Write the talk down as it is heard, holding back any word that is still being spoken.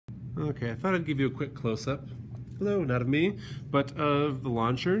Okay, I thought I'd give you a quick close-up. Hello, not of me, but of the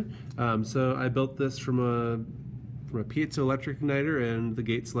launcher. So I built this from a piezo electric igniter and the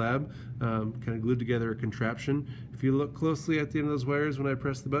Gates lab, kind of glued together a contraption. If you look closely at the end of those wires when I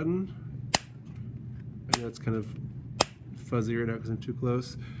press the button, I know it's kind of fuzzy right now because I'm too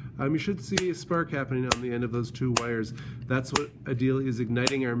close. You should see a spark happening on the end of those two wires. That's what ideally is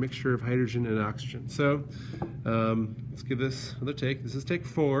igniting our mixture of hydrogen and oxygen. So let's give this another take. This is take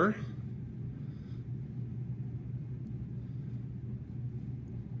 4.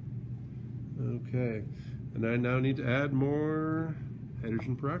 Okay, and I now need to add more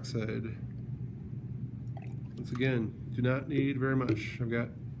hydrogen peroxide. Once again, do not need very much. I've got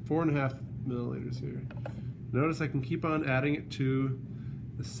 4.5 milliliters here. Notice I can keep on adding it to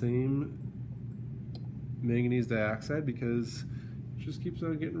the same manganese dioxide because it just keeps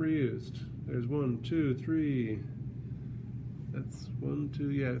on getting reused. There's 1, 2, 3. That's 1,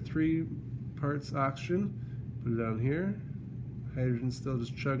 2, yeah, 3 parts oxygen. Put it down here. Hydrogen's still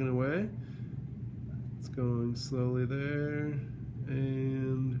just chugging away. It's going slowly there,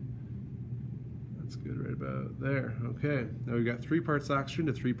 and that's good right about there. Okay, now we've got 3 parts oxygen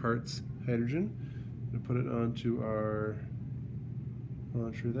to 3 parts hydrogen. I'm going to put it onto our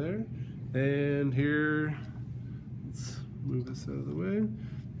launcher there. And here, let's move this out of the way.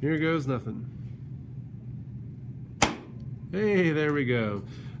 Here goes nothing. Hey, there we go.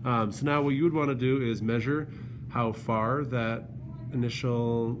 So now what you would want to do is measure how far that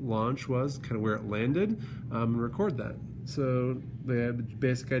initial launch was, kind of where it landed, and record that. So the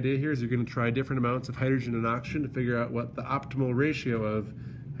basic idea here is you're going to try different amounts of hydrogen and oxygen to figure out what the optimal ratio of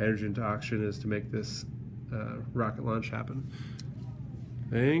hydrogen to oxygen is to make this rocket launch happen.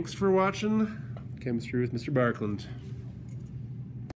 Thanks for watching Chemistry with Mr. Barkland.